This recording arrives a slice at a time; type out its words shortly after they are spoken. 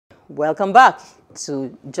Welcome back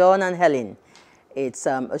to John and Helen. It's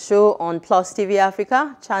a show on Plus TV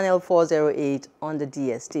Africa, channel 408 on the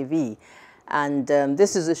DSTV. And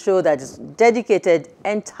this is a show that is dedicated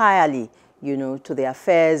entirely, to the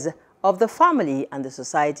affairs of the family and the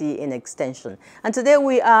society in extension. And today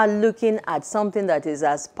we are looking at something that is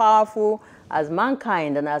as powerful as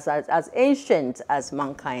mankind and as ancient as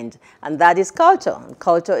mankind, and that is culture.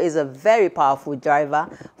 Culture is a very powerful driver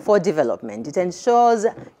for development. It ensures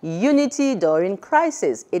unity during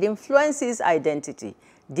crisis. It influences identity,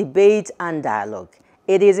 debate, and dialogue.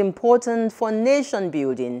 It is important for nation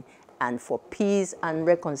building and for peace and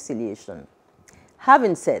reconciliation.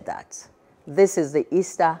 Having said that, this is the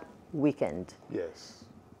Easter weekend. Yes.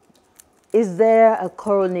 Is there a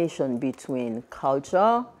correlation between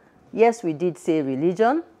culture? Yes, we did say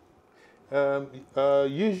religion.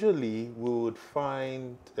 Usually, we would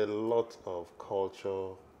find a lot of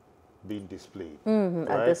culture being displayed right?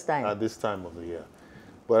 At this time. At this time of the year.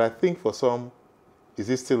 But I think for some, is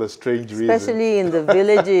it still a strange reason? Especially in the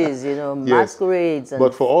villages, Yes. masquerades and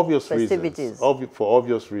but for obvious festivities. reasons, for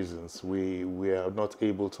obvious reasons, we are not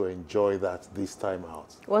able to enjoy that this time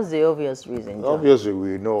out. What's the obvious reason, John? Obviously,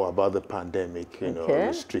 we know about the pandemic, Okay.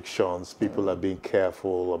 restrictions. People are being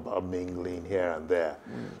careful about mingling here and there.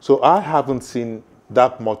 So I haven't seen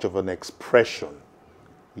that much of an expression,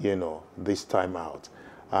 this time out.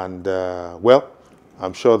 And, well,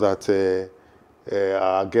 I'm sure that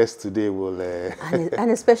our guest today will... And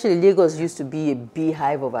especially Lagos used to be a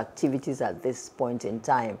beehive of activities at this point in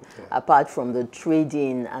time. Yeah. Apart from the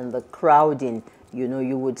trading and the crowding,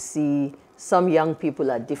 you would see some young people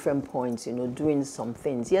at different points, doing some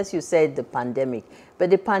things. Yes, you said the pandemic, but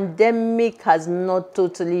the pandemic has not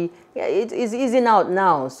totally, it is easing out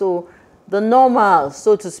now. So the normal,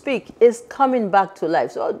 so to speak, is coming back to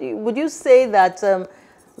life. So would you say that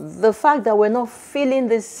the fact that we're not feeling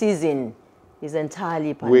this season is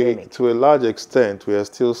entirely pandemic? To a large extent, we are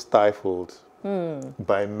still stifled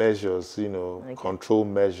by measures, control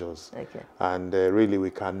measures. Okay. And really,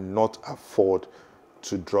 we cannot afford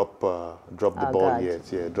to drop the ball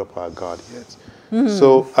yet, drop our guard yet.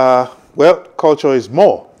 So, well, culture is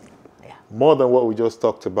more than what we just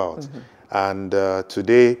talked about. And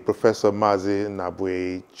today, Professor Mazi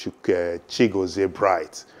Nnabuihe Chigozie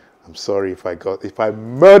Bright. I'm sorry if I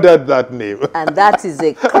murdered that name. And that is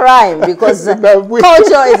a crime because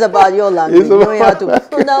culture is about your language. You know how to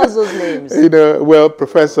pronounce those names. Well,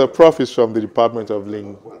 Prof is from the Department of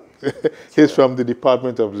He's from the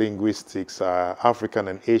Department of Linguistics, African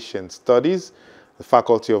and Asian Studies, the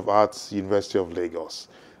Faculty of Arts, University of Lagos.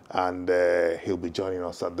 And he'll be joining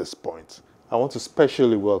us at this point. I want to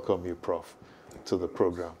specially welcome you, Prof, to the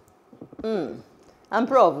program. And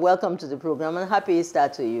Prof, welcome to the program and happy Easter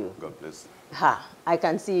to you. God bless. I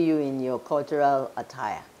can see you in your cultural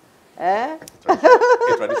attire. Eh? A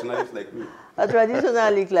traditionalist like me. A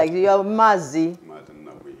traditionalist like you. You're Mazi.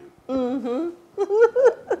 Nnabuihe.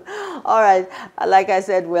 All right. Like I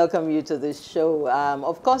said, welcome you to the show.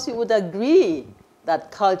 Of course, you would agree that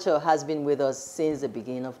culture has been with us since the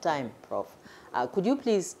beginning of time, Prof. Could you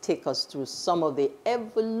please take us through some of the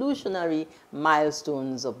evolutionary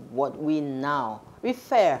milestones of what we now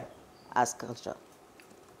refer as culture?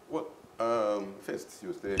 Well, first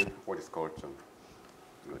you say, what is culture?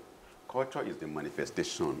 Good. Culture is the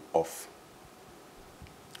manifestation of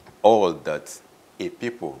all that a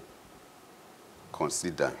people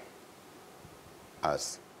consider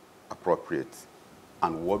as appropriate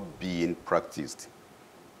and what being practiced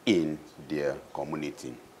in their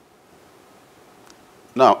community.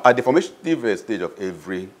 Now, at the formative stage of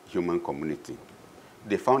every human community,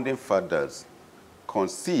 the founding fathers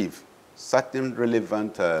conceive certain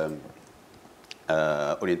relevant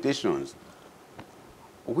orientations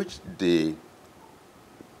which they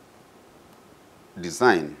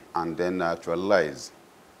design and then actualize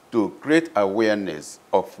to create awareness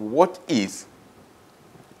of what is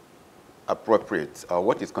appropriate, or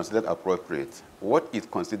what is considered appropriate, what is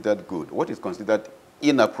considered good, what is considered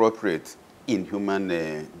inappropriate in human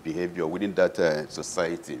behavior within that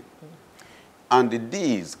society. And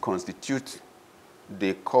these constitute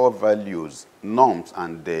the core values, norms,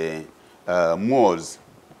 and the mores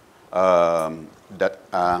that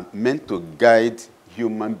are meant to guide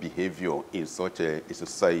human behavior in such a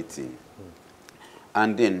society.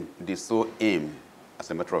 And then the sole aim, as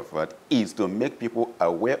a matter of fact, is to make people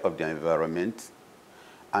aware of their environment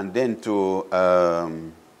and then to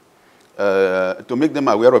make them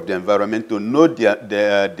aware of the environment, to know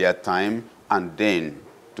their time, and then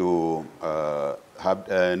to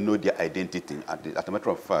know their identity. As a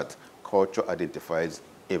matter of fact, culture identifies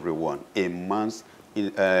everyone. A man's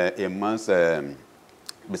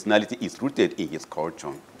personality is rooted in his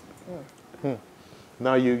culture.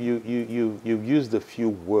 Now, you used a few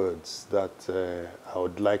words that I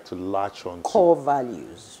would like to latch on to. Core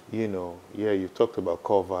values. You know, yeah, you talked about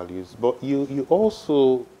core values, but you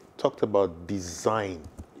also talked about design.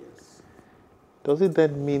 Yes. Does it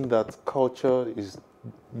then mean that culture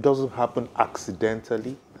doesn't happen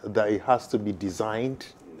accidentally, that it has to be designed?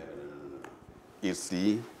 You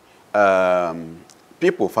see,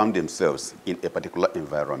 people found themselves in a particular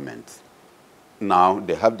environment. Now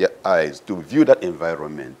they have their eyes to view that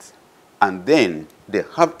environment, and then they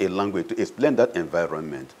have a language to explain that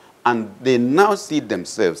environment. And they now see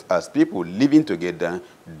themselves as people living together.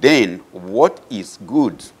 Then what is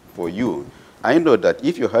good for you? I know that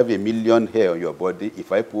if you have 1 million hair on your body,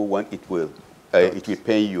 if I pull one, it will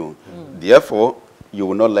pain you. Therefore, you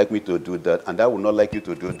will not like me to do that, and I will not like you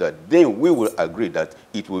to do that. Then we will agree that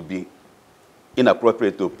it will be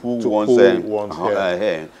inappropriate to pull one's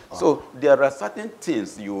hair. So there are certain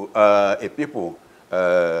things people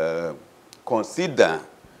consider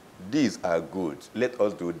these are good. Let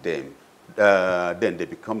us do them. Then they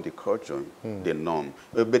become the culture, the norm.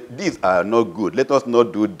 But these are not good. Let us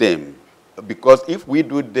not do them. Because if we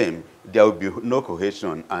do them, there will be no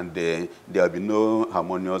cohesion, and there will be no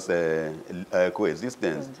harmonious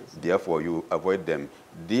coexistence. Therefore, you avoid them.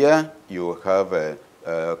 There you have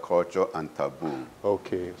culture and taboo.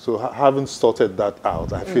 Okay, so having sorted that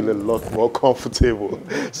out, I feel a lot more comfortable.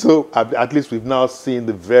 So at least we've now seen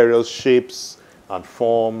the various shapes and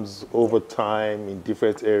forms over time in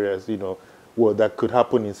different areas, you know, well, that could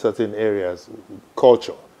happen in certain areas.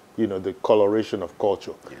 Culture, you know, the coloration of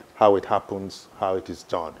culture, how it happens, how it is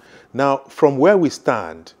done. Now, from where we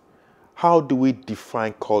stand, how do we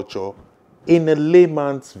define culture in a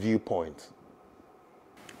layman's viewpoint?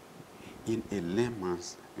 In a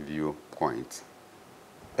layman's viewpoint,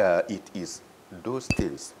 it is those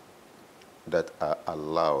things that are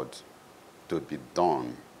allowed to be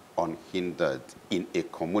done unhindered in a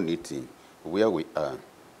community where we are.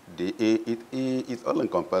 It's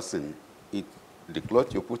all-encompassing. The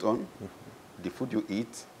clothes you put on, the food you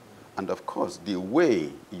eat, and of course, the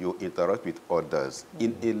way you interact with others.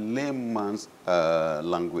 In a layman's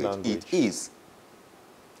language, it is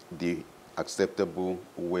the acceptable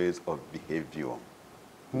ways of behavior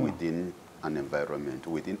within an environment,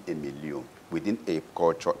 within a milieu, within a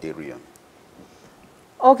culture area.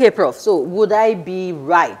 Okay, Prof. So would I be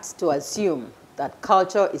right to assume that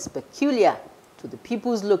culture is peculiar to the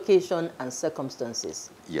people's location and circumstances?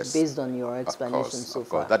 Yes. Based on your explanation so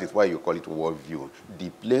far. That is why you call it worldview. The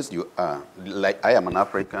place you are, like I am an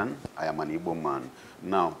African, I am an Igbo man.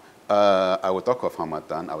 Now, I will talk of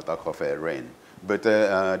Hamatan, I will talk of rain. But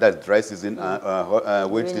that's dry season,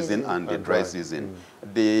 wet season, and the dry season.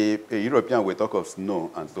 The European will talk of snow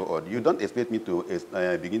and so on. You don't expect me to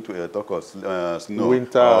begin to talk of snow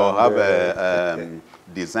winter, or have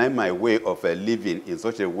design my way of living in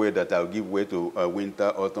such a way that I'll give way to winter,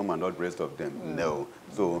 autumn, and all the rest of them. No.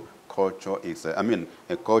 So culture is,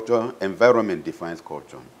 a culture, environment defines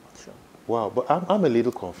culture. Sure. Wow, but I'm a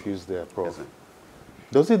little confused there, Prof. Yes,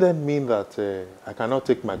 does it then mean that I cannot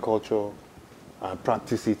take my culture and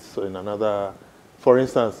practice it in another, for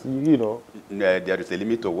instance, you know? There is a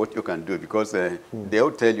limit to what you can do, because they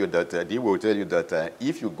will tell you that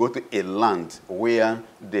if you go to a land where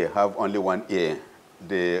they have only one ear,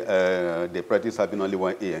 they practice having only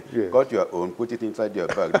one ear. Yes. Got your own, put it inside your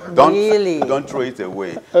bag. Don't throw it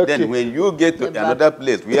away. Okay. Then when you get to another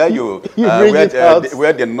place where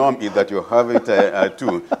where the norm is that you have it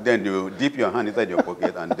too, then you dip your hand inside your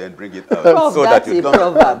pocket and then bring it out. Prof, so that's a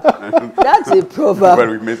proverb. That's a proverb. Well,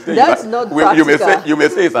 we may say that's not practical. You may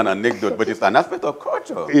say it's an anecdote, but it's an aspect of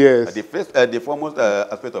culture. Yes. The foremost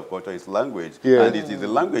aspect of culture is language, and it is the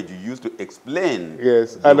language you use to explain.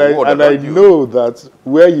 Yes, and I know that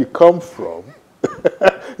where you come from,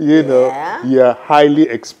 you know, you're highly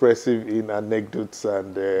expressive in anecdotes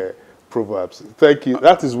and proverbs. Thank you.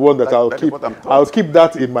 That is one that I'll keep. I'll keep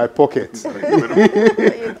that in my pocket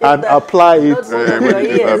and apply it.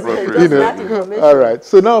 You know. All right.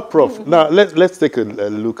 So now, Prof. Now let's take a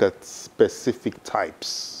look at specific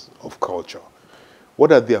types of culture.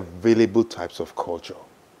 What are the available types of culture,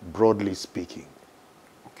 broadly speaking,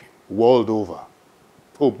 world over?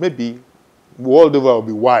 Oh, maybe. World over will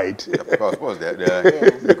be wide. Of course,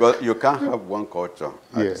 because you can't have one culture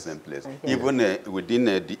at the same place. Even within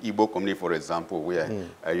the Igbo community, for example, where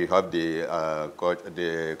you have the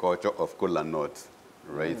culture of kola nut,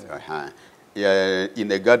 right?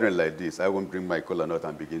 In a gathering like this, I won't bring my kola nut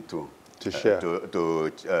and begin to share,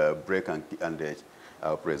 to break and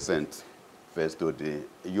I'll present first to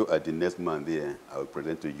you are the next man there. I'll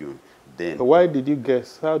present to you. Then. Why did you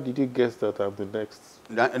guess? How did you guess that I'm the next?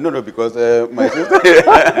 No, because my sister,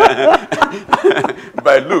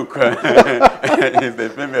 by look, is the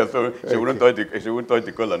female, so she wouldn't touch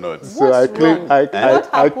the kola nut. So What's I claim, wrong?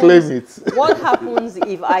 I claim it. What happens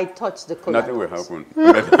if I touch the kola Nothing will nut? happen.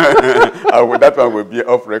 That one will be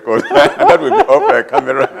off record. That will be off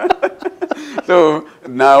camera. So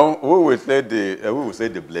now we will say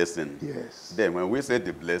the blessing. Yes. Then when we say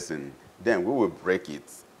the blessing, then we will break it.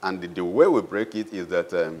 And the way we break it is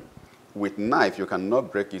that with knife you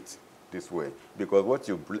cannot break it this way, because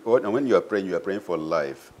when you are praying for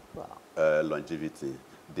life, Wow. longevity.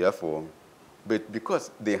 Therefore, but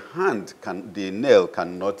because the nail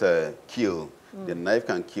cannot kill, the knife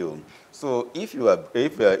can kill. So if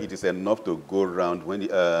it is enough to go round when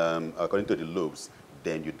according to the lobes,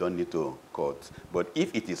 then you don't need to cut. But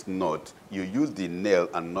if it is not, you use the nail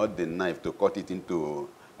and not the knife to cut it into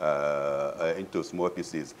small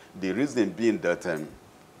pieces. The reason being that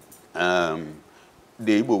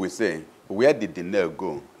the Igbo will say, where did the nail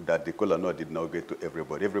go that the kola nut did not get to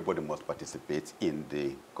everybody? Everybody must participate in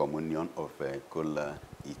the communion of kola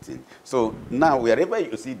eating. So now, wherever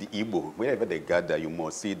you see the Igbo, wherever they gather, you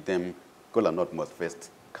must see them, kola nut must first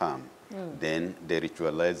come. Then they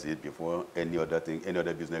ritualize it before any other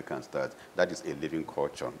business can start. That is a living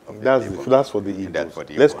culture. That's for the Igbos. That's for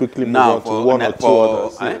the Let's Igbo. quickly move Now, on to one or two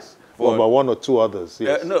others. Yes. About one or two others,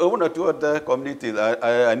 yes. No, one or two other communities.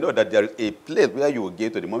 I know that there is a place where you will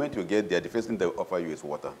get to. The moment you get there, the first thing they offer you is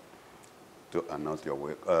water to announce your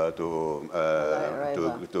work, to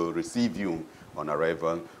receive you on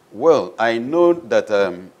arrival. Well, I know that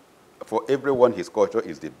for everyone, his culture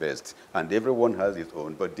is the best, and everyone has his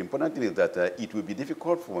own. But the important thing is that it will be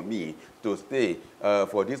difficult for me to say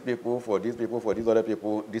for these people, for these people, for these other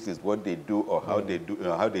people, this is what they do or how they do,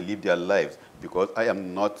 how they live their lives, because I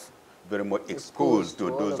am not very much exposed to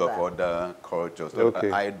those of other cultures. So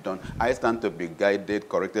Okay. I stand to be guided,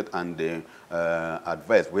 corrected, and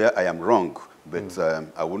advised where I am wrong. But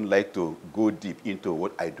I wouldn't like to go deep into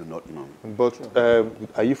what I do not know. But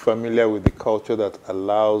are you familiar with the culture that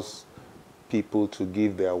allows people to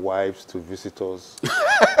give their wives to visitors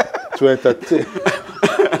to entertain?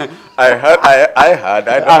 I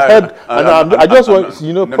just want,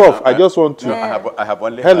 you know, Prof, I just want to. No, I have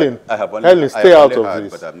only Helen, Helen, stay out of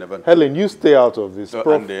this. But I've never. Helen, you stay out of this. So,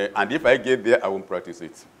 Prof. and if I get there, I won't practice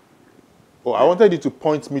it. Oh, I wanted you to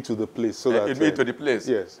point me to the place so that. To the place.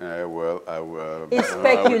 Yes. Well, I will. It's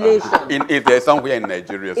speculation. If there's somewhere in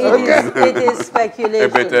Nigeria. It is speculation.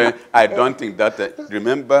 But I don't think that.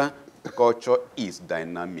 Remember, culture is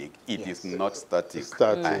dynamic. It is not static.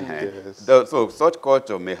 Yes. So such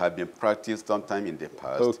culture may have been practiced sometime in the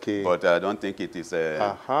past. Okay. But I don't think it is.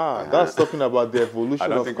 That's talking about the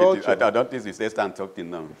evolution of culture. I don't think it's a stand talking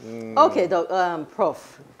now. Okay,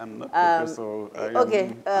 Prof. I'm not professor.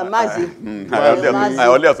 Okay, Mazi. I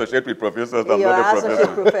only associate with professors. I'm not a professor.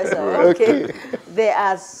 Professor. Okay. There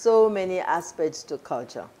are so many aspects to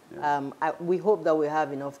culture. Yes. We hope that we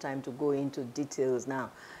have enough time to go into details now.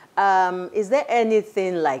 Is there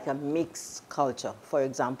anything like a mixed culture? For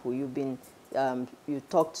example, you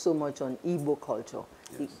talked so much on Igbo culture.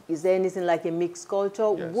 Yes. Is there anything like a mixed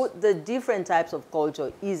culture? Yes. Would the different types of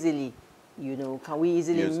culture easily, can we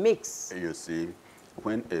easily mix? You see,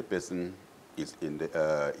 when a person is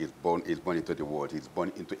born into the world, he's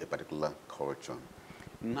born into a particular culture.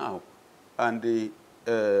 Now, and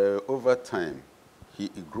over time, he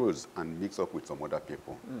grows and mixes up with some other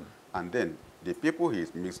people. And then the people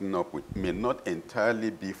he's mixing up with may not entirely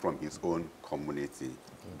be from his own community.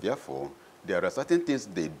 Therefore, there are certain things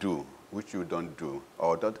they do which you don't do,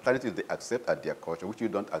 or certain things they accept as their culture which you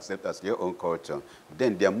don't accept as your own culture.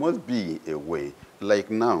 Then there must be a way. Like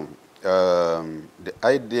now, the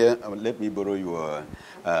idea, let me borrow your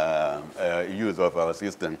use of our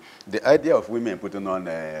system. The idea of women putting on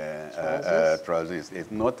trousers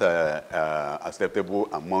is not acceptable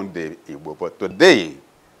among the Igbo, but today,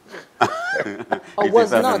 or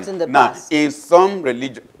was not in the past. Now, in some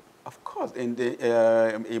religion, of course,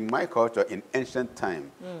 in my culture, in ancient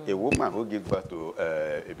time, a woman who gives birth to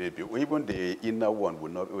a baby, even the inner one will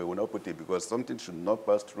not put it, because something should not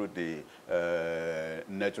pass through the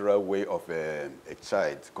natural way of a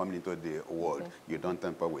child coming into the world. Okay. You don't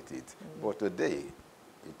tamper with it. But today,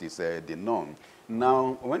 it is the norm.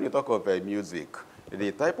 Now, when you talk of music,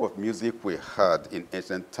 the type of music we had in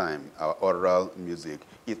ancient time, our oral music,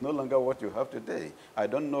 is no longer what you have today. I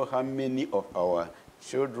don't know how many of our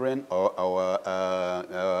children or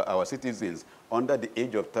our citizens under the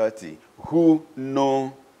age of 30 who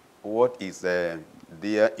know what is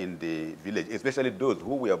there in the village, especially those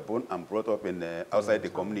who were born and brought up in outside the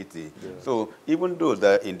community. Yeah. So even those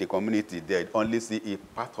that are in the community, they only see a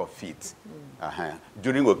part of it.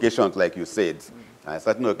 During occasions, like you said,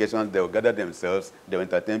 certain occasions, they'll gather themselves, they'll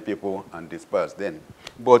entertain people and disperse then.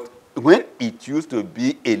 But when it used to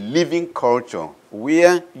be a living culture,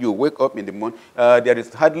 where you wake up in the morning, there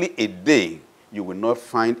is hardly a day you will not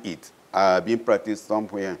find it being practiced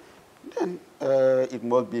somewhere, then it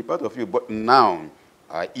must be part of you. But now,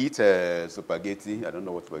 I eat spaghetti. I don't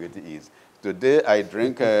know what spaghetti is. Today, I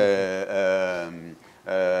drink what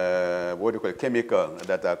do you call it, chemical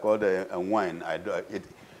that are called wine.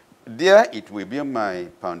 There, it will be my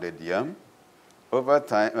pounded yam. Over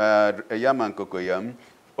time, yam and cocoyam.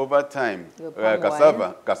 Over time,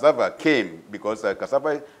 cassava came because cassava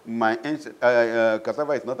is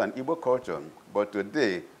not an Igbo culture. But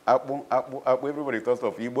today, apple, everybody talks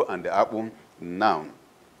of Igbo and the apple now.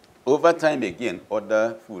 Over time again,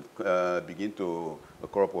 other food begin to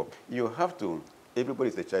crop up. You have to, everybody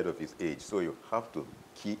is a child of his age, so you have to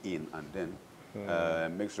key in and then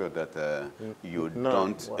make sure that you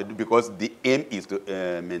don't, because the aim is to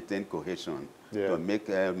maintain cohesion, to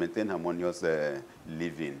maintain harmonious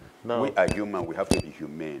living. Now, we are human, we have to be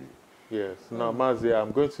humane. Yes. Now, Mazi,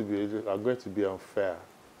 I'm going to be unfair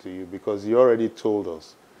to you because you already told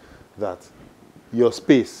us that your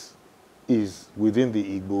space is within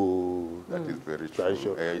the Igbo that is very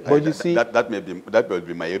tradition. True. But you see, that will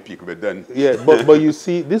be my epic, but then but you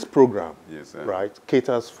see, this program, yes, right,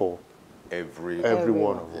 caters for every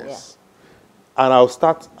one of us. Yeah. And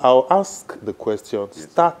I'll ask the question,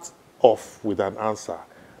 start off with an answer,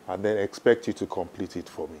 and then expect you to complete it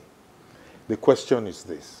for me. The question is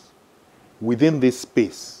this: within this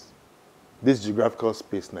space, this geographical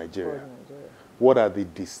space, Nigeria, what are the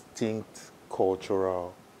distinct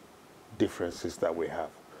cultural differences that we have?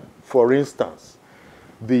 For instance,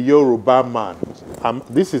 the Yoruba man,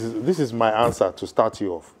 this is my answer to start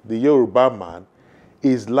you off. The Yoruba man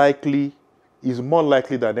is more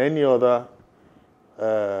likely than any other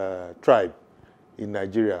tribe in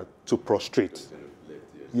Nigeria to prostrate.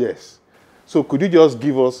 Yes. So could you just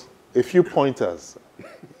give us a few pointers,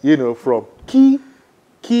 from key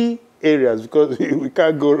areas, because we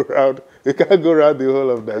can't go around the whole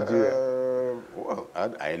of Nigeria. Well,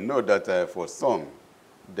 I know that for some,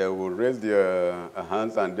 they will raise their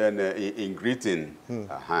hands and then in greeting, it's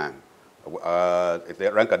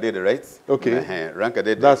a Rankadede, right? Okay.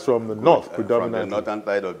 Rankadede. That's from the north, predominantly. From the northern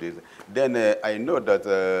side of this. Then I know that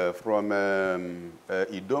from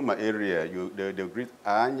Idoma area, they greet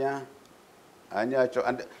Anya, and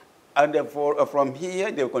from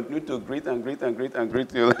here, they continue to greet and greet and greet and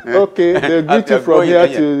greet you. Okay, they greet you from here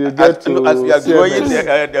till you get to as we are going,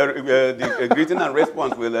 the greeting and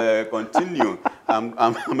response will continue.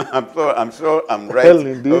 I'm sure I'm right.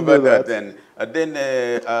 Helen, do you know that? Then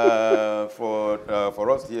for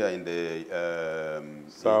us here in the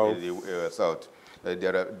south,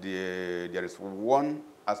 there is one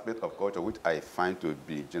aspect of culture which I find to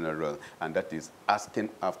be general, and that is asking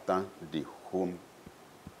after the home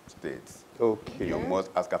states. Okay. You must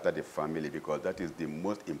ask after the family, because that is the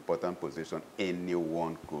most important position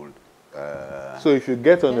anyone could. So if you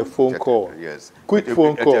get on a phone call, quick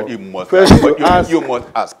phone call, you must first ask. You must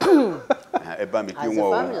ask. As a family.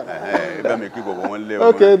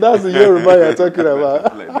 Okay, that's the Yoruba you're talking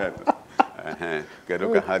about. Like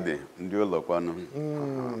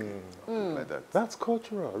that. That's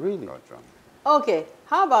cultural, really. Cultural. Okay,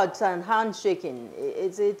 how about handshaking?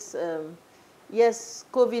 Yes,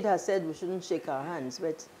 COVID has said we shouldn't shake our hands,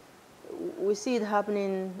 but we see it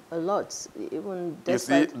happening a lot. Even you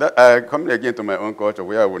see, that, coming again to my own culture,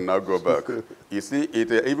 where I will now go back. You see,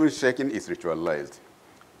 even shaking is ritualized.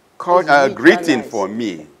 Greeting for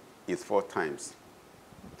me is 4 times.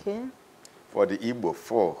 Okay. For the Igbo,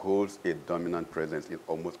 4 holds a dominant presence in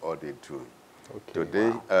almost all they do. Okay.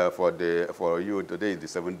 Today, for you, today is the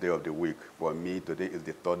 7th day of the week. For me, today is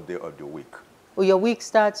the 3rd day of the week. Oh, your week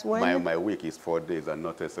starts when? My week is 4 days and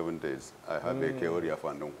not 7 days. I have a Keoria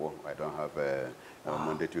for Ndonko. I don't have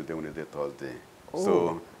Monday, Tuesday, Wednesday, Thursday. Oh.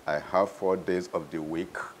 So I have 4 days of the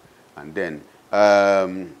week. And then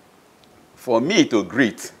for me to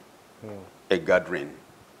greet a gathering,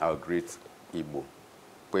 I'll greet Igbo,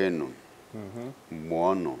 Kwenu,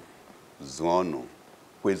 Mono, Zono,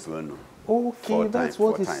 Kwezueno. Okay, that's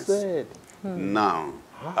what he said. Now,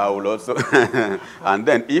 I will also, and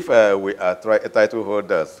then if we are title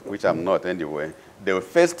holders, which I'm not anyway, they will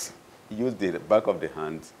first use the back of the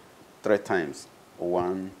hand 3 times.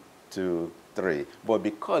 1, 2, 3. But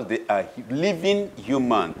because they are living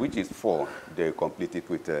human, which is 4, they complete it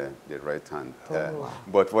with the right hand. Wow.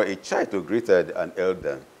 But for a child to greet an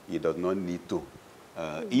elder, he does not need to.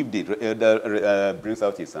 If the elder brings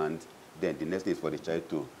out his hand, then the next thing is for the child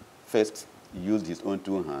to first use his own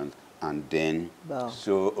 2 hands and then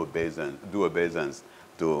show obeisance, do obeisance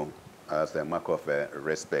to as a mark of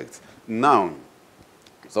respect. Now,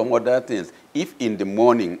 some other things. If in the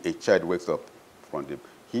morning a child wakes up from the,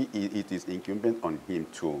 it is incumbent on him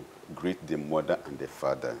to greet the mother and the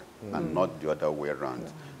father, and not the other way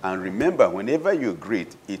around. And remember, whenever you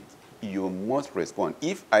greet, you must respond.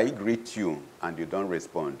 If I greet you and you don't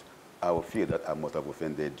respond, I will feel that I must have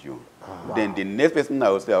offended you. Then the next person I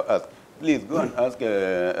will say, I'll ask, please go and ask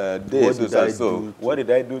what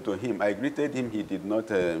did I do to him? I greeted him, he did not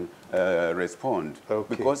respond.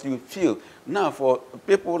 Okay. Because you feel, now for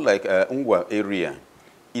people like Ngwa area,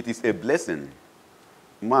 it is a blessing.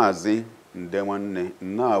 Mazi ndewanne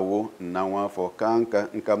nawo nawa for kanka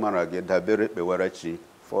nkamarage dabere bewarachi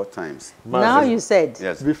 4 times. Now you said.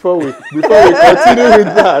 Yes. Before we continue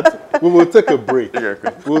with that, we will take a break.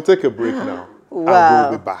 We'll take a break now. Wow. And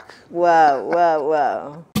we'll be back. Wow, wow,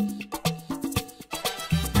 wow.